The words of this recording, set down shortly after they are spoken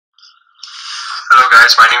Hello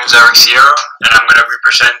guys, my name is Eric Sierra and I'm going to be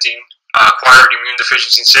presenting acquired immune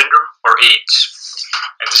deficiency syndrome or AIDS.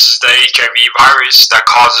 And this is the HIV virus that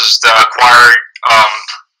causes the acquired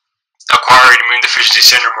immune deficiency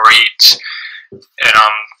syndrome or AIDS. And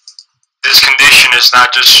this condition is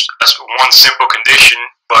not just one simple condition,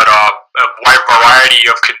 but a wide variety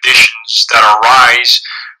of conditions that arise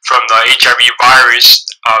from the HIV virus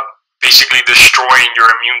basically destroying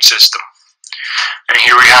your immune system. And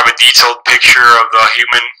here we have a detailed picture of the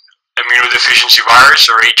human immunodeficiency virus,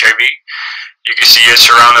 or HIV. You can see it's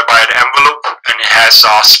surrounded by an envelope, and it has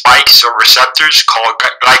spikes or receptors called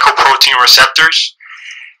glycoprotein receptors.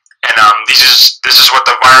 And this is what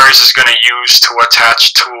the virus is going to use to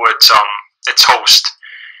attach to its host.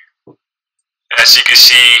 As you can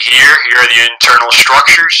see here are the internal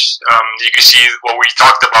structures. You can see what we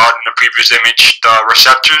talked about in the previous image, the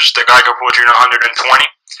receptors, the glycoprotein 120.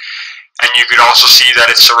 And you could also see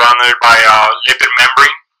that it's surrounded by a lipid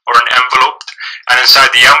membrane or an envelope. And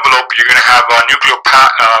inside the envelope, you're going to have a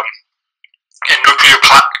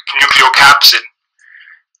nucleocapsid,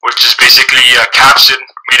 which is basically a capsid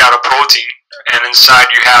made out of protein. And inside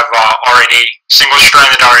you have RNA,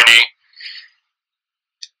 single-stranded RNA,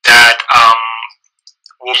 that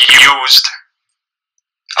will be used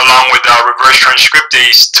along with reverse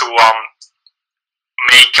transcriptase to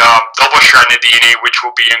make double-stranded DNA, which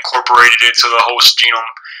will be incorporated into the host genome.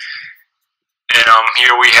 And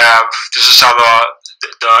here we have, this is how the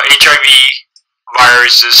HIV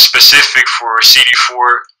virus is specific for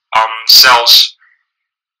CD4 cells.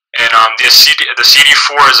 And the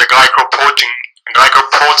CD4 is a glycoprotein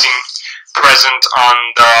present on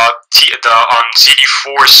on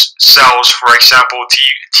CD4 cells, for example,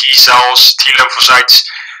 T cells, T lymphocytes,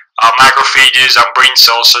 macrophages, and brain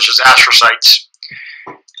cells such as astrocytes.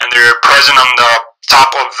 And they're present on the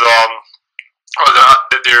top of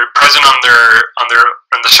they're present on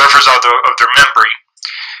the surface of their membrane.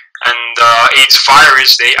 And the AIDS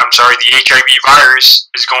virus, the HIV virus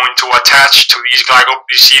is going to attach to these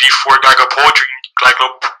CD4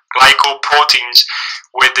 glycoproteins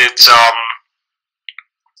with its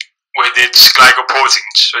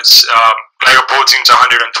glycoproteins. So it's glycoproteins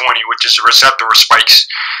 120, which is a receptor or spikes.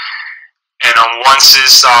 And once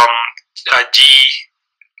this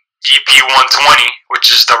GP120,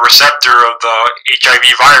 which is the receptor of the HIV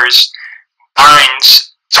virus,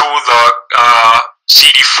 binds to the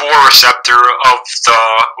CD4 receptor of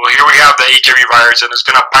here we have the HIV virus, and it's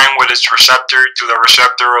going to bind with its receptor to the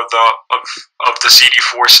receptor of the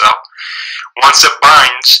CD4 cell. Once it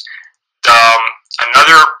binds,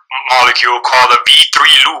 another molecule called a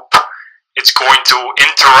V3 loop, it's going to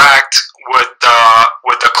interact with the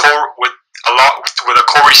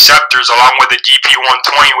co-receptors along with the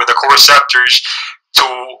GP120 with the co-receptors to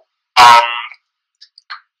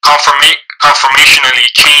conformationally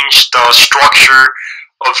change the structure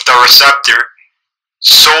of the receptor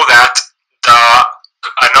so that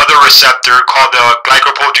another receptor called the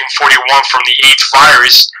glycoprotein 41 from the AIDS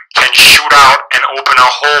virus can shoot out and open a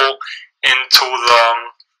hole into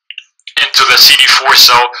the CD4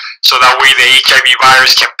 cell, so that way the HIV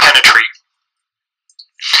virus can penetrate.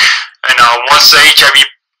 And once the HIV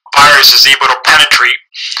virus is able to penetrate,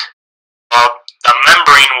 the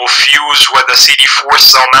membrane will fuse with the CD4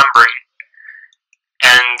 cell membrane,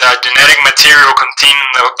 and the genetic material contained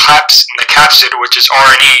in the capsid, which is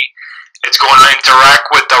RNA, it's going to interact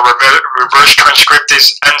with the reverse transcriptase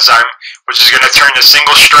enzyme, which is going to turn the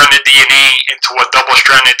single-stranded DNA into a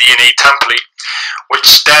double-stranded DNA template,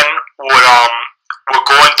 which then will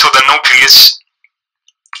go into the nucleus,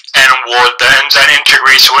 and the enzyme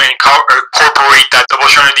integrase will incorporate that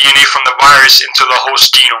double-stranded DNA from the virus into the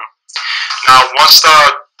host genome. Now, once the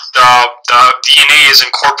DNA is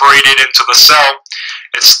incorporated into the cell,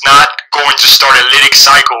 it's not going to start a lytic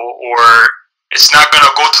cycle, or it's not going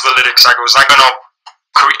to go to the lytic cycle. It's not going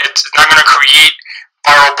to create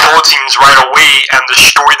viral proteins right away and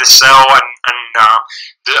destroy the cell and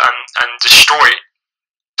destroy it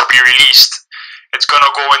to be released. It's going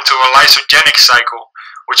to go into a lysogenic cycle,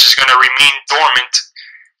 which is going to remain dormant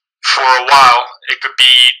for a while. It could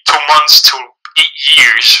be 2 months to 8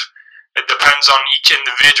 years. It depends on each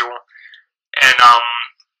individual. And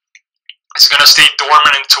it's going to stay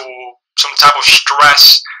dormant until some type of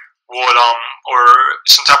stress will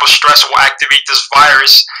activate this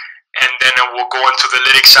virus, and then it will go into the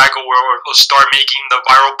lytic cycle where it will start making the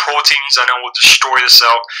viral proteins, and it will destroy the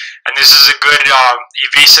cell. And this is a good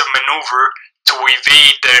evasive maneuver to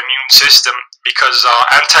evade the immune system, because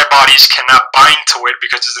antibodies cannot bind to it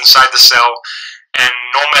because it's inside the cell, and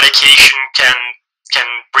no medication can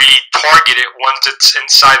really target it once it's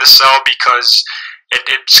inside the cell, because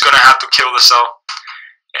it's going to have to kill the cell.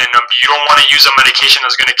 And you don't want to use a medication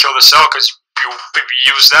that's going to kill the cell, because if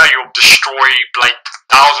you use that, you'll destroy like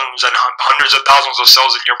thousands and hundreds of thousands of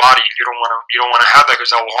cells in your body. You don't want to have that,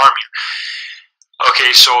 because that will harm you.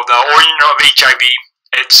 Okay, so the origin of HIV.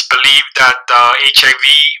 It's believed that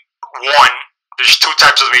HIV-1, there's two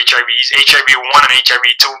types of HIVs, HIV-1 and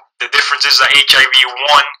HIV-2. The difference is that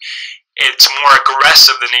HIV-1, it's more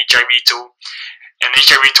aggressive than HIV-2, and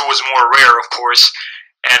HIV-2 is more rare, of course.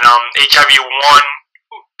 And HIV-1,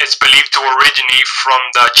 it's believed to originate from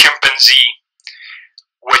the chimpanzee,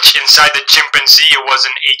 which inside the chimpanzee, it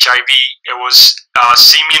wasn't HIV, it was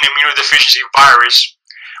simian immunodeficiency virus,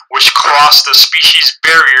 which crossed the species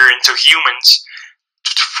barrier into humans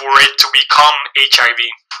for it to become HIV.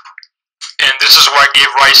 And this is what gave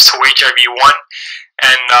rise to HIV-1,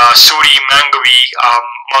 and Sudi Mangavi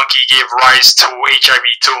monkey gave rise to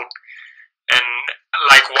HIV-2. And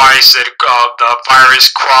likewise, the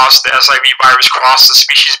virus crossed, the SIV virus crossed the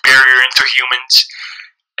species barrier into humans,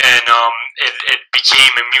 and it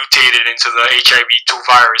became mutated into the HIV-2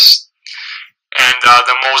 virus. And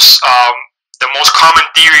the most common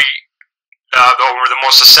theory, or the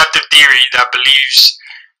most accepted theory that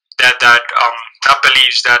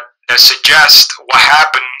suggests what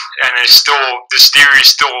happened, and this theory is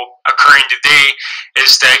still occurring today,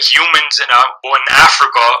 is that humans in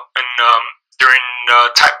Africa, and during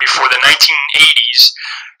before the 1980s,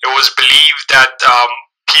 it was believed that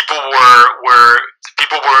people were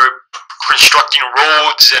constructing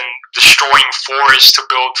roads and destroying forests to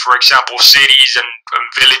build, for example, cities and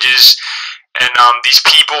villages. And these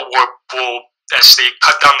people will, as they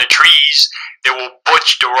cut down the trees, they will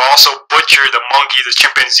also butcher the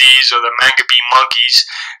chimpanzees or the mangabe monkeys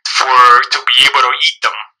to be able to eat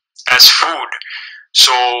them as food.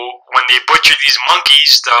 So when they butchered these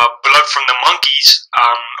monkeys, the blood from the monkeys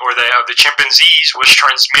or the chimpanzees was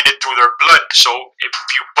transmitted through their blood. So if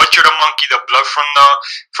you butcher the monkey, the blood from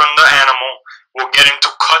the animal will get into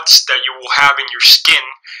cuts that you will have in your skin,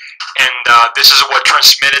 and this is what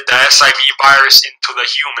transmitted the SIV virus into the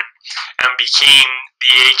human and became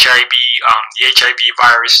the HIV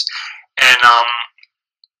virus. And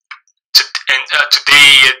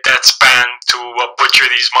today that's banned to butcher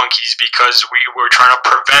these monkeys, because we were trying to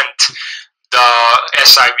prevent the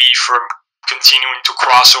SIV from continuing to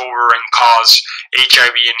cross over and cause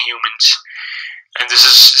HIV in humans. And this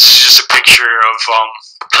is just a picture of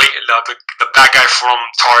the bad guy from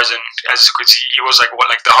Tarzan. As you could see, he was like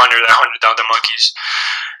the hunter that hunted down the monkeys.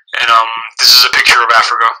 And this is a picture of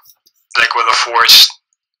Africa, like with a forest.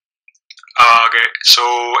 Okay, so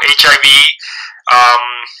HIV.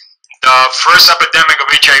 The first epidemic of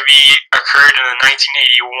HIV occurred in the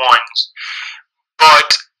 1981s, but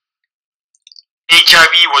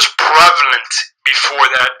HIV was prevalent before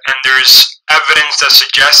that, and there's evidence that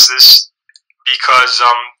suggests this, because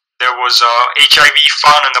there was HIV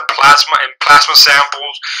found in plasma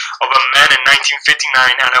samples of a man in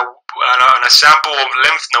 1959 and a sample of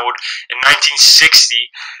lymph node in 1960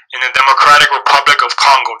 in the Democratic Republic of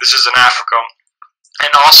Congo. This is in Africa. And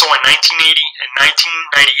also in 1998,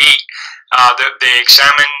 they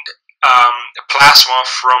examined plasma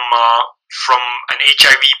from an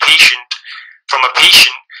HIV patient,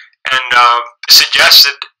 and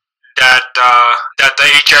suggested that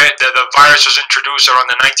the virus was introduced around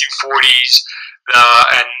the 1940s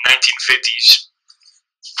and 1950s.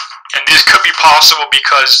 And this could be possible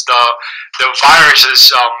because the virus is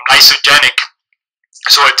lysogenic,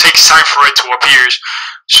 so it takes time for it to appear.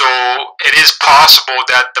 So it is possible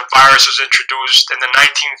that the virus was introduced in the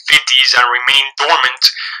 1950s and remained dormant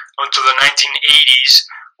until the 1980s,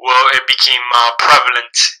 where it became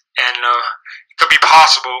prevalent. And it could be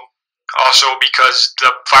possible also because the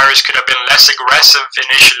virus could have been less aggressive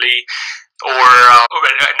initially,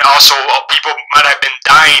 and also people might have been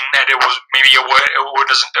dying, and it was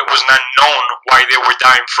not known why they were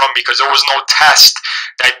dying from, because there was no test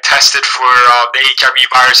that tested for the HIV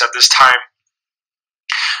virus at this time.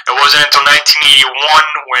 It wasn't until 1981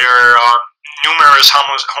 where numerous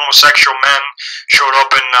homosexual men showed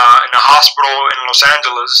up in a hospital in Los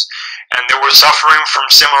Angeles, and they were suffering from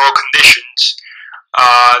similar conditions.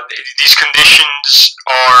 These conditions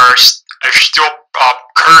are still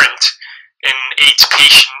current in AIDS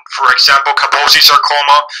patients. For example, Kaposi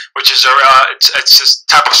sarcoma, which is it's a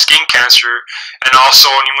type of skin cancer, and also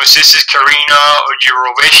pneumocystis carinii or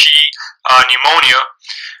Jirovecii pneumonia,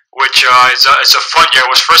 which is a fungi. It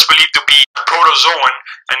was first believed to be a protozoan,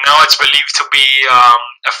 and now it's believed to be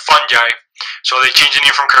a fungi. So they changed the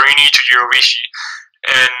name from carinii to Jirovecii.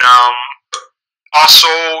 And also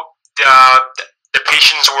the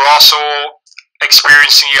patients were also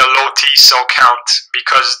experiencing a low T cell count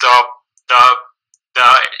because the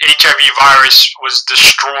HIV virus was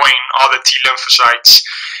destroying all the T lymphocytes,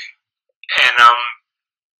 and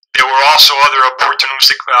there were also other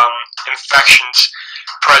opportunistic infections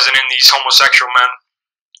present in these homosexual men.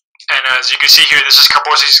 And as you can see here, this is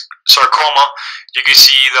Kaposi's sarcoma. You can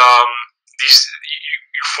see you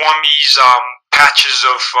form these patches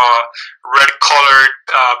of red-colored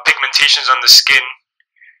pigmentations on the skin,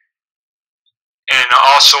 and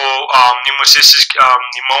also pneumocystis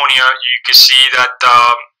pneumonia. You can see that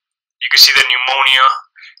the pneumonia.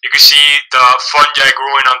 You can see the fungi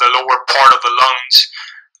growing on the lower part of the lungs,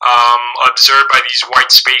 observed by these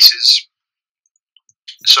white spaces.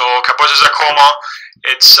 So Kaposi sarcoma,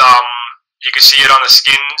 it's you can see it on the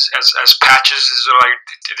skin as patches.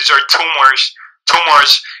 These are tumors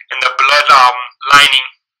in the blood lining,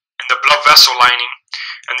 in the blood vessel lining,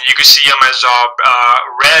 and you can see them as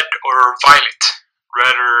red or violet.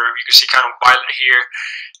 Red, or you can see kind of violet here,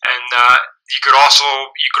 and you could also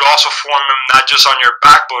form them not just on your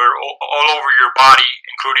back, but all over your body,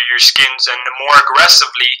 including your skins, and more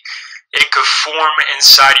aggressively, it could form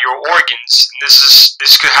inside your organs. And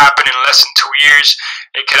this could happen in less than 2 years.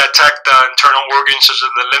 It could attack the internal organs such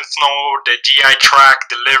as the lymph node, the GI tract,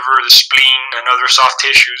 the liver, the spleen, and other soft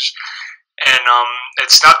tissues. And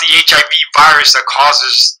it's not the HIV virus that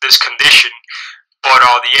causes this condition, but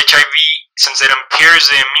the HIV, since it impairs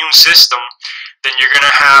the immune system, then you're going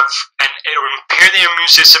to have, and it will impair the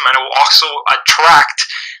immune system, and it will also attract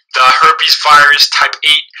the herpes virus type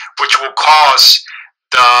 8, which will cause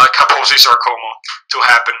the Kaposi sarcoma to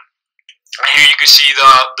happen. And here you can see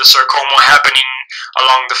the sarcoma happening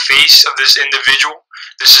along the face of this individual.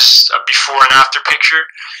 This is a before and after picture.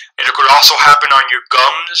 And it could also happen on your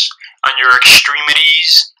gums, on your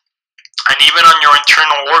extremities, and even on your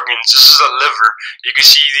internal organs. This is a liver. You can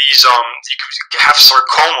see these. You can have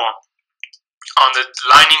sarcoma on the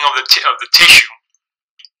lining of the tissue,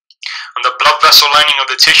 on the blood vessel lining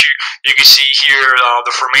of the tissue. You can see here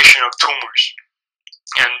the formation of tumors.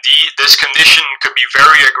 And this condition could be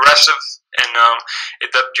very aggressive, and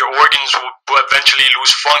your organs will eventually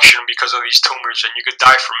lose function because of these tumors, and you could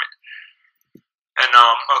die from it. And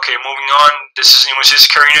okay, moving on. This is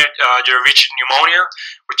pneumocystis jirovecii pneumonia,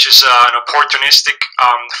 which is an opportunistic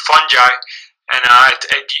fungi, and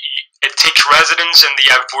it takes residence in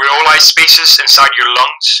the alveoli spaces inside your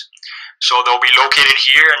lungs. So they'll be located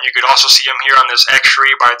here, and you could also see them here on this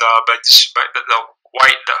X-ray by the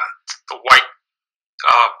white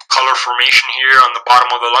color formation here on the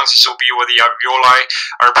bottom of the lungs. This will be where the alveoli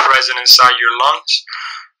are present inside your lungs,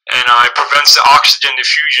 and it prevents the oxygen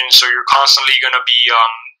diffusion, so you're constantly going to be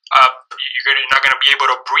you're not going to be able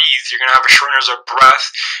to breathe. You're going to have a shortness of breath,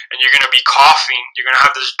 and you're going to be coughing. You're going to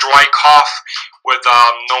have this dry cough with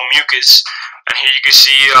no mucus. And here you can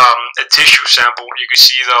see a tissue sample. You can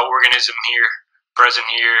see the organism here, present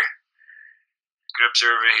here. You can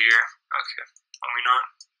observe it here. Okay, moving on.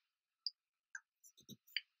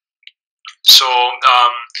 So,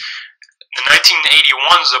 in the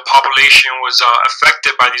 1981s, the population was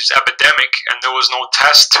affected by this epidemic, and there was no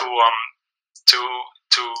test to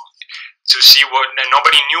see what, and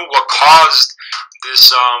nobody knew what caused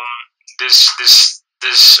this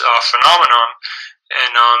phenomenon.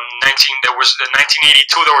 And in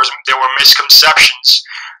 1982, there were misconceptions.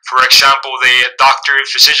 For example,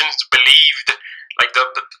 physicians believed, like the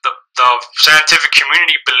scientific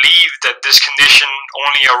community believed, that this condition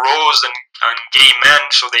only arose in gay men,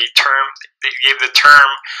 so they gave the term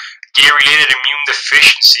gay-related immune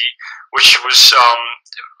deficiency, which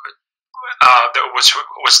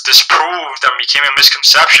was disproved and became a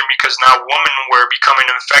misconception, because now women were becoming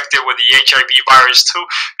infected with the HIV virus too,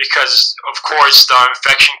 because of course the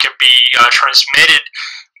infection can be transmitted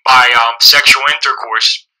by sexual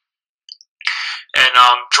intercourse. And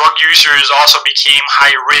drug users also became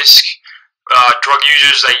high risk. Drug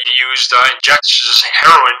users that used injections,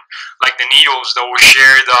 heroin, like the needles, that will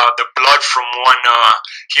share the blood from one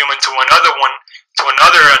human to another, and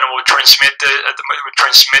it will transmit the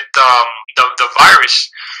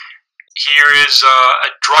virus. Here is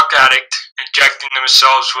a drug addict injecting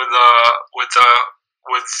themselves with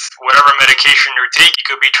whatever medication they're taking. He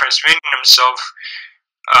could be transmitting himself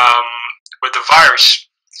with the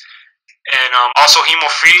virus. And also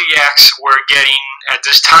hemophiliacs at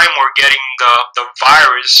this time were getting the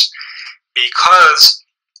virus, because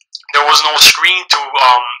there was no screen to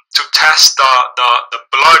test the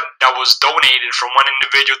blood that was donated from one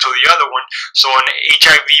individual to the other one. So an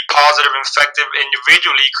HIV positive infected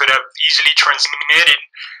individually could have easily transmitted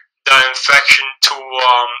the infection to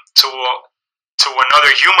to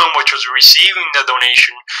another human which was receiving the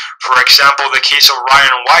donation. For example, the case of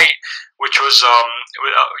Ryan White, which was a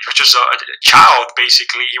child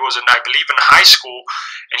basically. He was I believe in high school,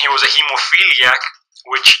 and he was a hemophiliac,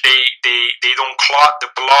 which they don't clot the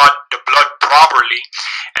blood properly,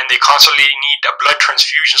 and they constantly need a blood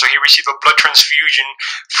transfusion. So he received a blood transfusion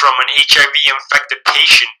from an HIV infected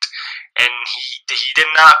patient, and he did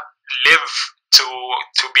not live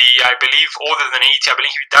to be, I believe, older than 18. I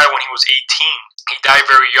believe he died when he was 18. He died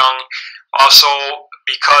very young, also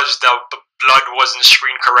because the blood wasn't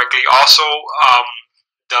screened correctly. Also,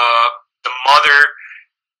 the mother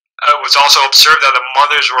was also observed that the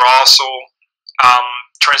mothers were also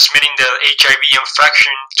transmitting the HIV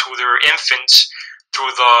infection to their infants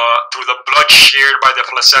through the blood shared by the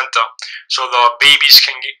placenta. So the babies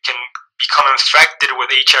can become infected with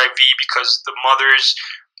HIV because the mother's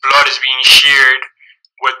blood is being shared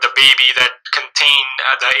with the baby that contain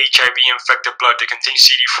the HIV infected blood, that contain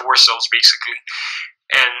CD4 cells basically.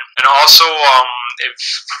 And also, if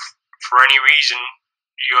for any reason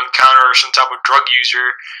you encounter some type of drug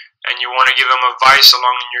user and you want to give them advice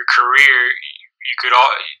along in your career,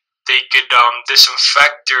 they could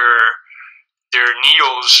disinfect their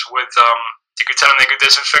needles with you could tell them they could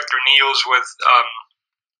disinfect their needles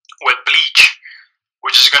with bleach,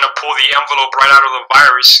 which is going to pull the envelope right out of the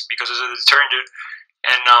virus because it's a detergent,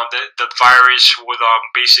 and the virus would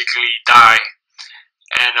basically die.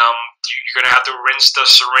 And you're going to have to rinse the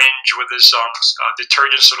syringe with this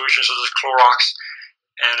detergent solution such as Clorox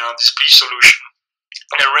and this bleach solution,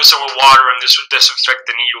 and then rinse it with water, and this will disinfect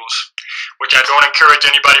the needles. Which I don't encourage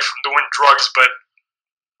anybody from doing drugs, but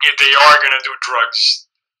if they are going to do drugs,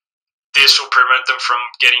 this will prevent them from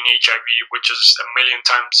getting HIV, which is a million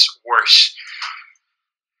times worse.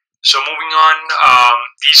 So moving on,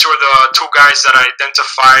 these were the two guys that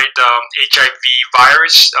identified HIV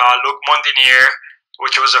virus. Luc Montagnier,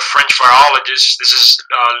 which was a French virologist. This is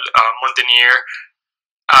Montagnier.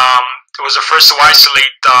 Was the first to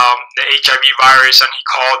isolate the HIV virus, and he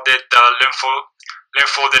called it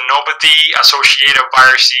lymphadenopathy associated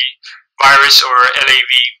virus, or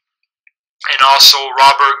LAV. And also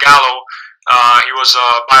Robert Gallo, he was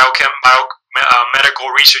a medical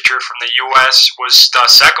researcher from the U.S., was the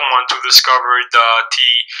second one to discover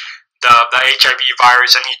the HIV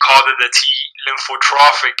virus, and he called it the T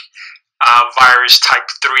lymphotrophic virus type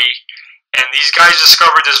 3. And these guys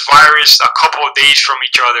discovered this virus a couple of days from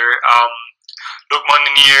each other. Luc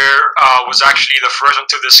Montagnier was actually the first one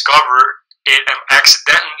to discover it, and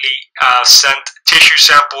accidentally sent tissue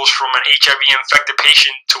samples from an HIV-infected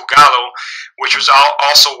patient to Gallo, which was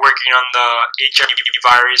also working on the HIV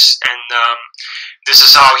virus. And this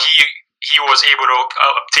is how he was able to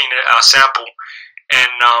obtain a sample and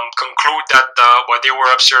conclude that what they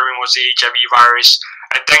were observing was the HIV virus.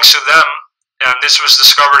 And thanks to them, and this was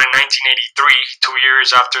discovered in 1983, 2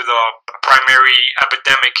 years after the primary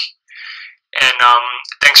epidemic. And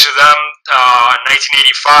thanks to them, in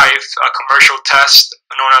 1985, a commercial test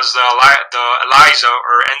known as the ELISA,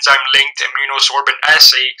 or Enzyme-Linked Immunosorbent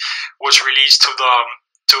Assay, was released to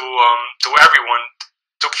everyone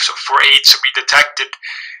for AIDS to be detected,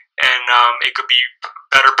 and it could be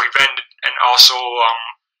better prevented, and also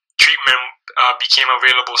treatment became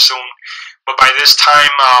available soon. But by this time,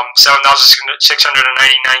 7,699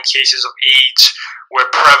 cases of AIDS were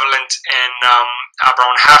prevalent, and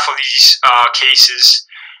around half of these cases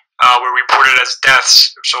were reported as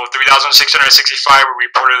deaths. So 3,665 were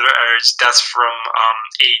reported as deaths from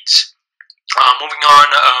AIDS. Moving on,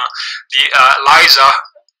 the ELISA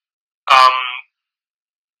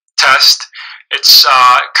test. It's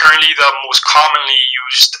currently the most commonly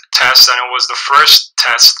used test, and it was the first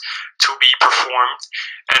test to be performed,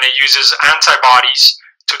 and it uses antibodies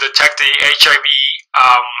to detect the HIV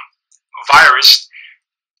virus,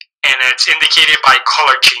 and it's indicated by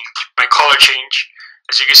color change.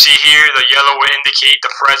 As you can see here, the yellow will indicate the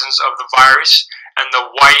presence of the virus, and the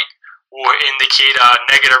white will indicate a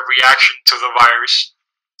negative reaction to the virus.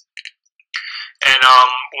 And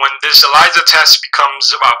when this ELISA test becomes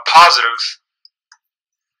positive,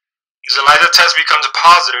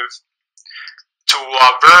 to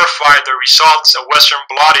verify the results, a Western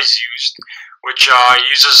blot is used, which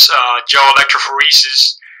uses gel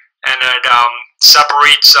electrophoresis, and it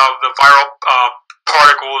separates the viral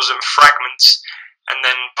particles and fragments, and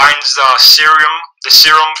then binds the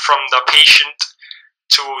serum from the patient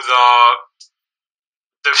to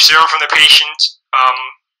the serum from the patient,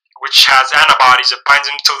 which has antibodies. It binds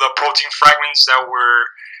them to the protein fragments that were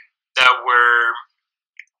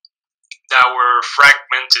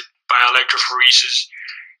fragmented by electrophoresis.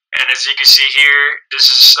 And as you can see here,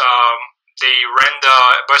 this is they ran the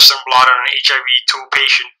Western blot on an HIV-2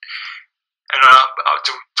 patient, and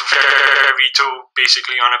to HIV-2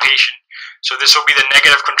 basically on a patient. So this will be the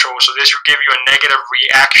negative control. So this will give you a negative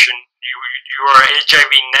reaction. You are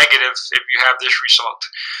HIV negative if you have this result.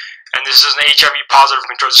 And this is an HIV positive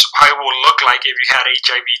control. This is how it will look like if you had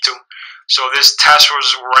HIV-2. So this test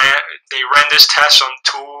they ran this test on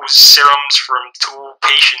 2 serums from 2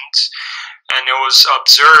 patients, and it was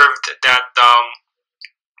observed that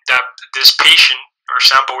that this patient, or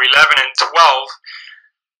sample 11 and 12,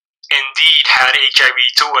 indeed had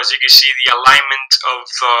HIV-2. As you can see, the alignment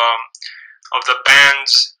of the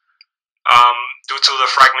bands due to the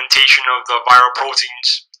fragmentation of the viral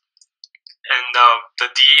proteins, and the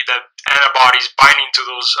antibodies binding to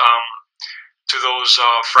those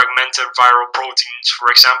fragmented viral proteins.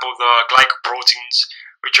 For example, the glycoproteins,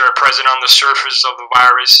 which are present on the surface of the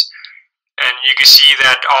virus, and you can see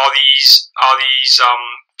that all these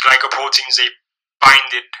glycoproteins, they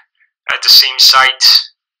binded at the same site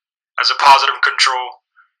as a positive control.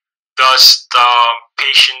 Thus, the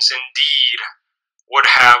patients indeed would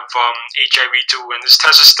have HIV-2, and this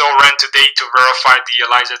test is still ran today to verify the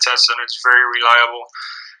ELISA test, and it's very reliable.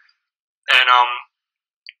 And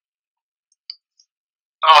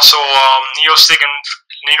also, needle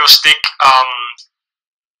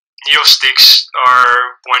sticks are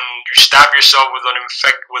when you stab yourself with a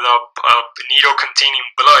needle containing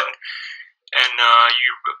blood, and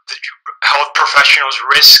health professionals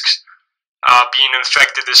risk being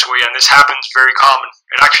infected this way, and this happens very common.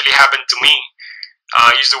 It actually happened to me.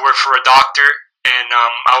 I used to work for a doctor, and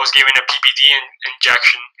I was given a PPD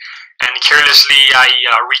injection, and carelessly I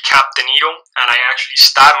recapped the needle, and I actually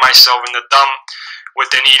stabbed myself in the thumb with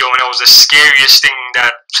the needle, and it was the scariest thing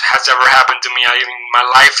that has ever happened to me. My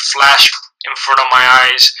life flashed in front of my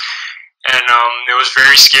eyes, and it was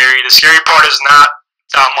very scary. The scary part is not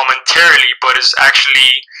momentarily, but is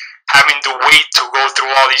actually having to wait to go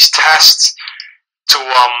through all these tests to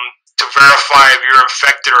verify if you're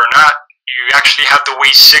infected or not. You actually have to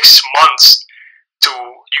wait 6 months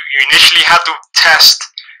you initially have to test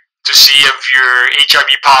to see if you're HIV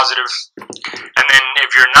positive, and then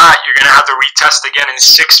if you're not, you're going to have to retest again in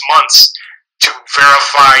 6 months to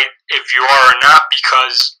verify if you are or not,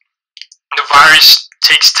 because the virus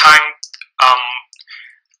takes time,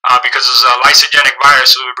 because it's a lysogenic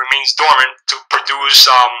virus, so it remains dormant to produce,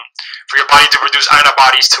 for your body to produce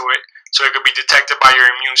antibodies to it, so it could be detected by your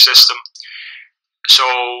immune system. So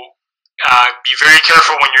be very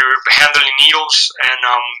careful when you're handling needles, and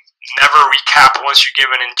never recap once you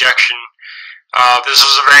give an injection. This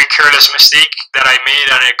was a very careless mistake that I made,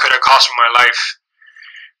 and it could have cost me my life,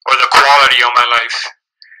 or the quality of my life.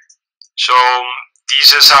 So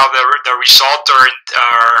this is how the result are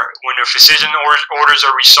when a physician orders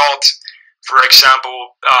a result. For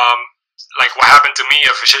example, like what happened to me,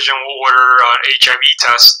 a physician will order an HIV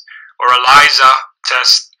test or a ELISA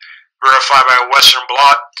test verified by a Western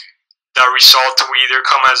blot. The result will either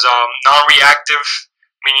come as a non-reactive,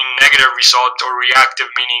 meaning negative result, or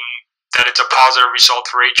reactive, meaning that it's a positive result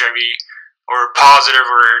for HIV, or positive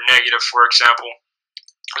or negative, for example.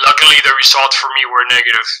 Luckily, the results for me were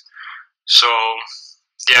negative, so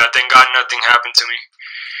yeah, thank God nothing happened to me.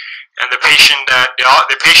 And the patient that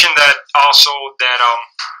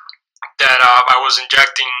I was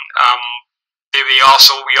injecting, we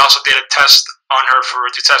also did a test on her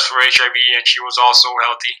to test for HIV, and she was also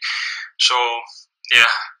healthy. So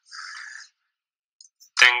yeah,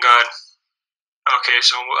 thank God. Okay,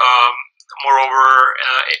 so moreover,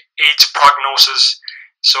 AIDS prognosis.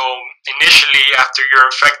 So initially, after you're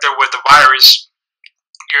infected with the virus,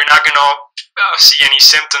 you're not gonna see any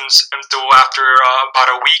symptoms until after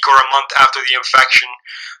about a week or a month after the infection.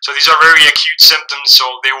 So these are very acute symptoms. So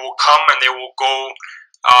they will come and they will go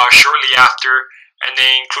shortly after. And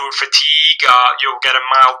they include fatigue, you'll get a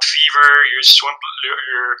mild fever,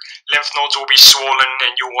 your lymph nodes will be swollen,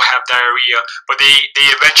 and you will have diarrhea. But they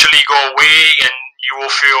eventually go away, and you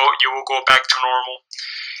will go back to normal.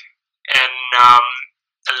 And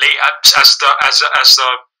as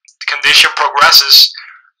the condition progresses,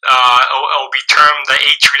 it'll be termed the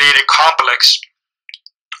AIDS-related complex,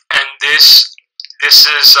 and this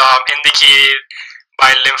is indicated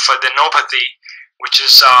by lymphadenopathy, which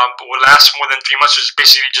is will last more than 3 months. It's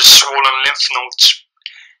basically just swollen lymph nodes.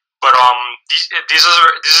 But these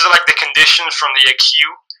are like the conditions from the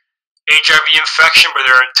acute HIV infection, but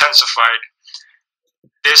they're intensified.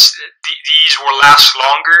 These will last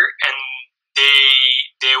longer, and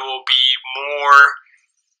they will be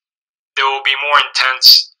more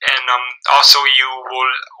intense, and also you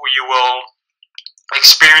will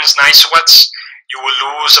experience night sweats. You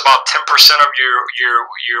will lose about 10% of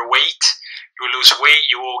your weight. You will lose weight.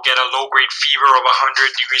 You will get a low-grade fever of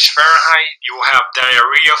 100 degrees Fahrenheit. You will have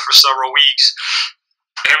diarrhea for several weeks,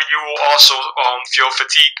 and you will also feel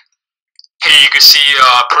fatigue. Here you can see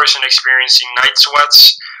a person experiencing night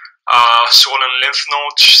sweats, swollen lymph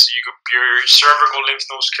nodes. Your cervical lymph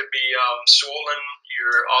nodes could be swollen.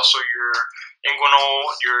 Your inguinal,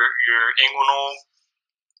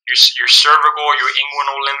 your cervical, your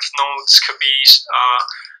inguinal lymph nodes could be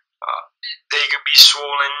they could be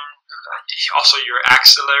swollen. Also, your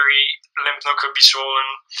axillary lymph node could be swollen,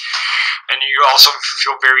 and you also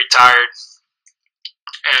feel very tired.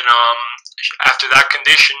 And after that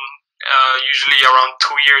condition, usually around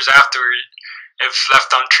 2 years after, if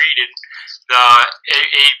left untreated, the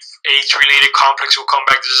AIDS-related complex will come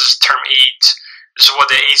back. This is term AIDS. This is what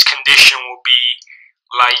the AIDS condition will be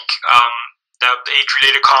like. The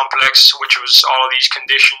AIDS-related complex, which was all of these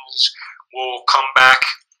conditions, will come back,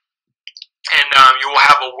 and you will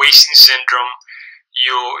have a wasting syndrome.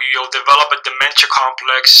 You'll develop a dementia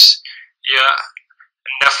complex,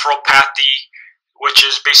 nephropathy, which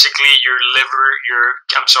is basically your liver, your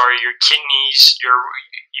kidneys.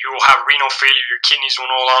 You will have renal failure. Your kidneys will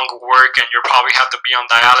no longer work, and you'll probably have to be on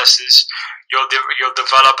dialysis. You'll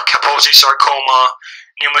develop Kaposi sarcoma,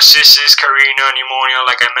 pneumocystis, carina, pneumonia,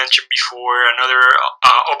 like I mentioned before, and other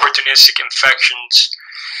opportunistic infections.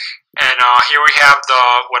 And here we have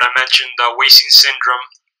what I mentioned, the wasting syndrome.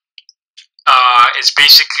 It's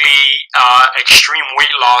basically extreme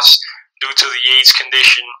weight loss due to the AIDS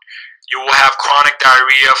condition. You will have chronic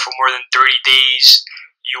diarrhea for more than 30 days.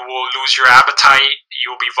 You will lose your appetite.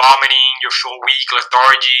 You'll be vomiting. You'll feel weak,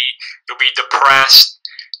 lethargy. You'll be depressed.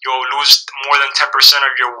 You'll lose more than 10%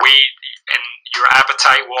 of your weight, and your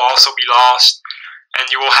appetite will also be lost. And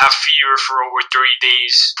you will have fever for over 30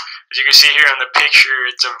 days. As you can see here in the picture,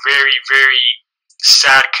 it's a very, very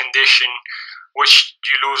sad condition, which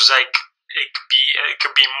you lose it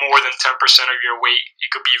could be more than 10% of your weight.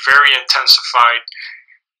 It could be very intensified,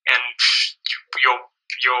 and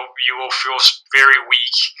you will feel very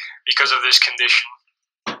weak because of this condition.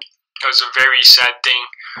 It's a very sad thing.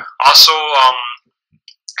 Also,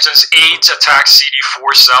 since AIDS attacks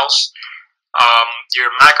CD4 cells, your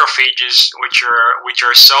macrophages, which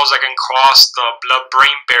are cells that can cross the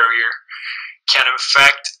blood-brain barrier, can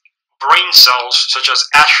infect brain cells such as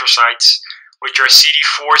astrocytes, which are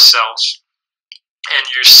CD4 cells. And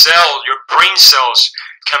your brain cells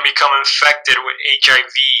can become infected with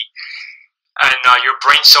HIV, and your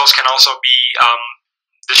brain cells can also be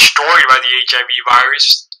destroyed by the HIV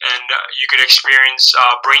virus, and you could experience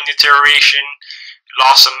brain deterioration,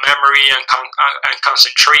 loss of memory and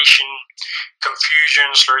concentration, confusion,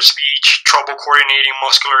 slurred speech, trouble coordinating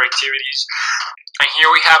muscular activities. And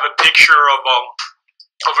here we have a picture of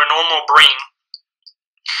a normal brain.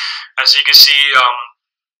 As you can see,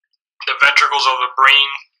 the ventricles of the brain,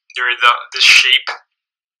 they're this shape,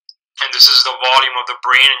 and this is the volume of the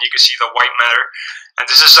brain, and you can see the white matter. And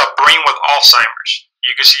this is a brain with Alzheimer's.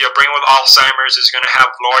 You can see a brain with Alzheimer's is going to have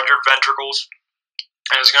larger ventricles,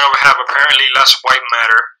 and it's going to have apparently less white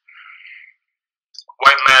matter,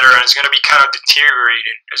 and it's going to be kind of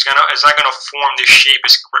deteriorated. It's not going to form this shape.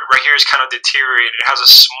 Right here is kind of deteriorated. It has a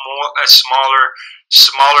smaller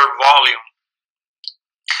volume.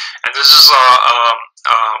 And this is a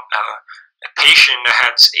patient that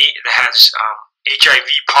has HIV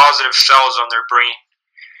positive cells on their brain,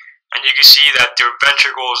 and you can see that their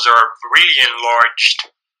ventricles are really enlarged,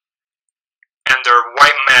 and their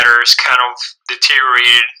white matter is kind of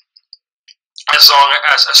deteriorated, as well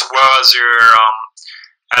as the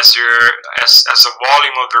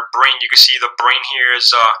volume of their brain. You can see the brain here is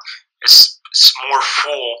more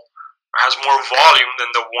full, or has more volume than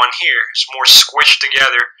the one here. It's more squished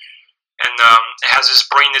together, and it has this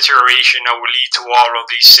brain deterioration that will lead to all of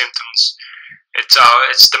these symptoms.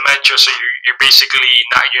 It's dementia, so you're basically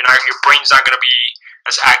your brain's not going to be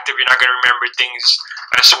as active. You're not going to remember things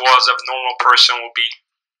as well as a normal person will be.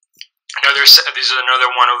 This is another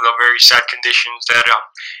one of the very sad conditions that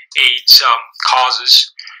AIDS causes.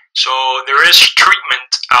 So there is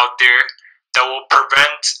treatment out there that will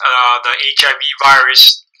prevent the HIV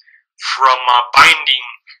virus from binding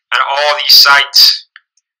at all these sites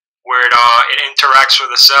where it interacts with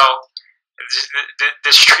the cell.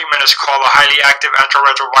 This treatment is called a highly active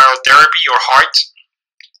antiretroviral therapy, or HAART,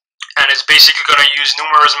 and it's basically going to use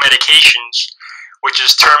numerous medications, which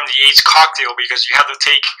is termed the AIDS cocktail, because you have to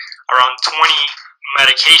take around 20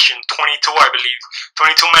 medications, 22 I believe,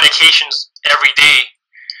 22 medications every day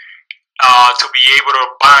to be able to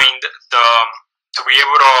bind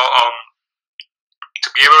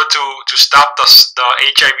to stop the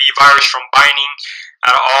HIV virus from binding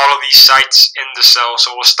at all of these sites in the cell.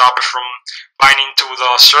 So it will stop it from binding to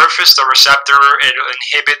the surface, the receptor. It will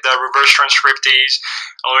inhibit the reverse transcriptase.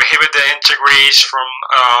 It will inhibit the integrase from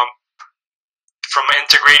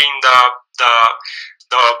integrating the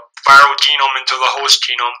viral genome into the host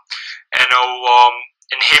genome, and it will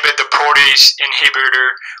inhibit the protease inhibitor,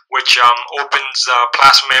 which opens the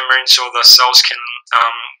plasma membrane so the cells can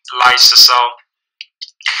lyse the cell.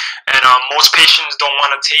 And most patients don't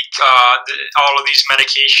want to take all of these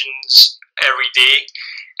medications every day,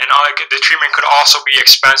 and the treatment could also be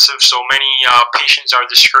expensive, so many patients are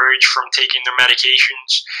discouraged from taking their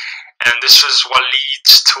medications, and this is what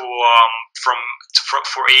leads to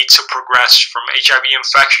for AIDS to progress from HIV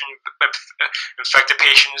infected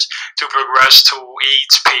patients to progress to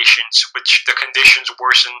AIDS patients, which the conditions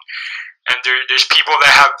worsen. And there's people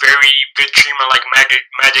that have very good treatment, like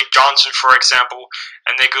Magic Johnson, for example,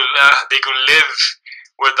 and they could live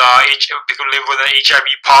with an HIV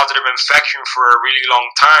positive infection for a really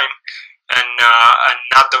long time and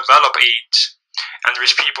not develop AIDS. And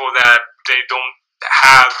there's people that they don't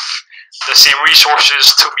have the same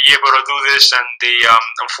resources to be able to do this, and they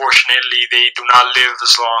unfortunately they do not live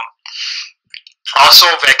as long. Also,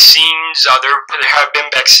 vaccines. There have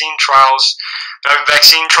been vaccine trials. There have been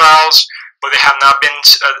vaccine trials, but they have not been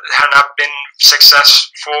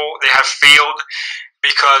successful. They have failed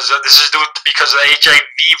because this is due because the HIV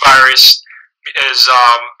virus is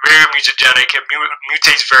very mutagenic. It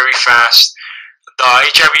mutates very fast. The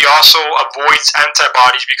HIV also avoids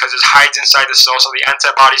antibodies because it hides inside the cell, so the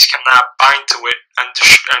antibodies cannot bind to it and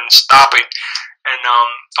stop it. And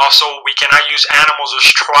also, we cannot use animals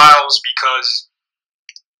as trials because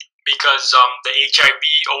the HIV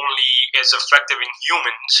only is effective in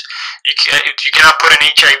humans. You cannot put an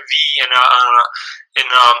HIV in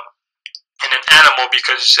an animal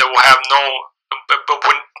because it will have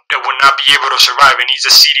it would not be able to survive. It needs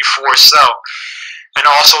a CD4 cell. And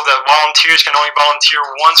also, the volunteers can only volunteer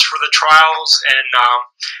once for the trials, and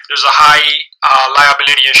there's a high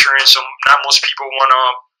liability insurance, so not most people want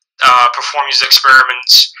to perform these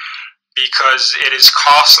experiments because it is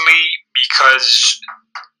costly, because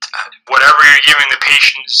whatever you're giving the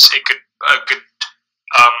patients, it could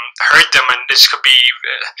hurt them, and this could be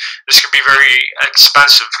very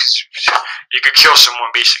expensive because you could kill someone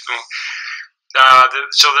basically.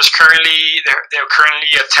 So there are currently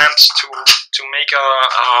attempts to make a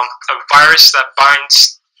virus that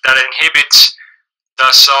inhibits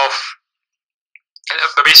the self.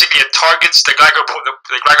 But basically, it targets the glycoprotein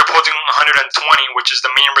 120, which is the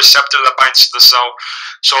main receptor that binds to the cell.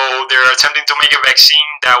 So they're attempting to make a vaccine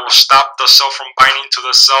that will stop the cell from binding to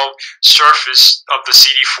the cell surface of the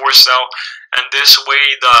CD4 cell, and this way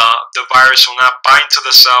the virus will not bind to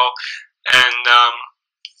the cell, and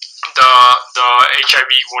the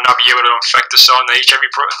HIV will not be able to infect the cell, and the HIV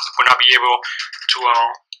will not be able to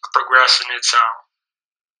progress in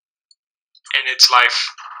its life.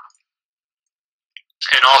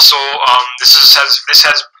 And also, this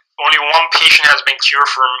has only one patient has been cured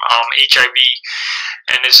from HIV,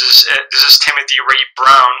 and this is Timothy Ray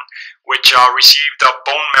Brown, which received a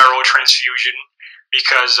bone marrow transfusion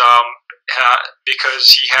because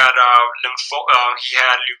he had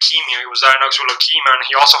leukemia. He was diagnosed with leukemia, and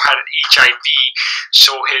he also had an HIV.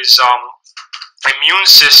 So his immune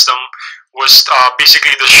system was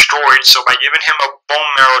basically destroyed. So by giving him a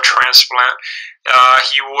bone marrow transplant,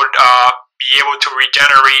 he would be able to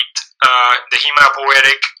regenerate the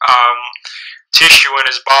hematopoietic tissue in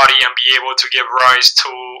his body and be able to give rise to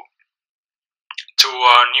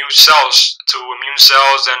new cells, to immune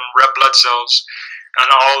cells and red blood cells, and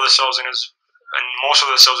all of the cells in his, and most of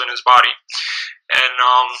the cells in his body. And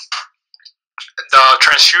the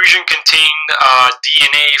transfusion contained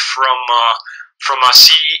DNA from a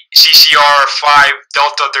CCR5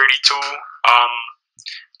 delta 32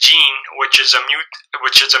 gene, which is a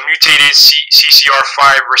mutated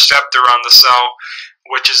CCR5 receptor on the cell,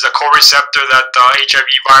 which is the co-receptor that the HIV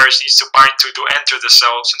virus needs to bind to enter the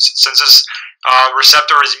cell. Since this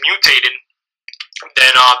receptor is mutated,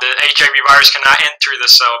 then the HIV virus cannot enter the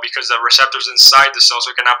cell because the receptor is inside the cell, so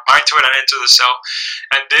it cannot bind to it and enter the cell.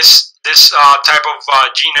 And this type of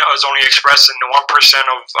gene is only expressed in 1%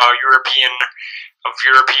 of European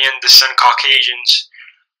descent Caucasians,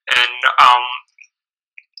 and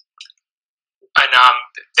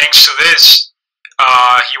thanks to this,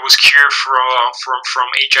 he was cured from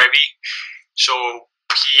HIV. So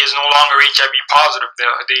he is no longer HIV positive.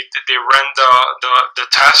 They ran the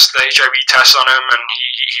test, the HIV test on him, and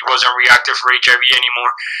he wasn't reactive for HIV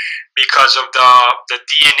anymore because of the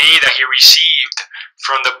DNA that he received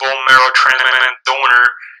from the bone marrow transplant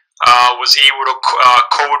donor was able to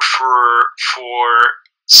code for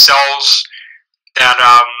cells that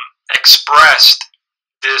expressed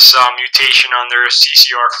this mutation on their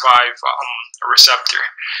CCR5 receptor.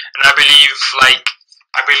 And I believe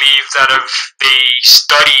that if they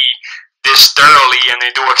study this thoroughly and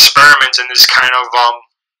they do experiments in this kind of bone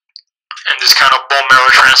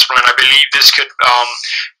marrow transplant, I believe this could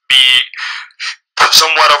be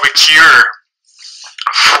somewhat of a cure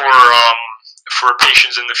for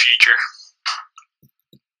patients in the future.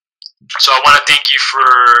 So I want to thank you for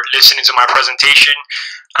listening to my presentation,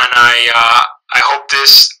 and I hope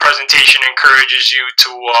this presentation encourages you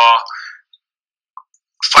to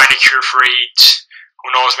find a cure for AIDS. Who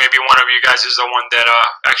knows, maybe one of you guys is the one that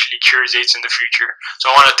actually cures AIDS in the future. So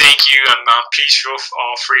I want to thank you, and please feel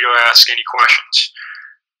free to ask any questions.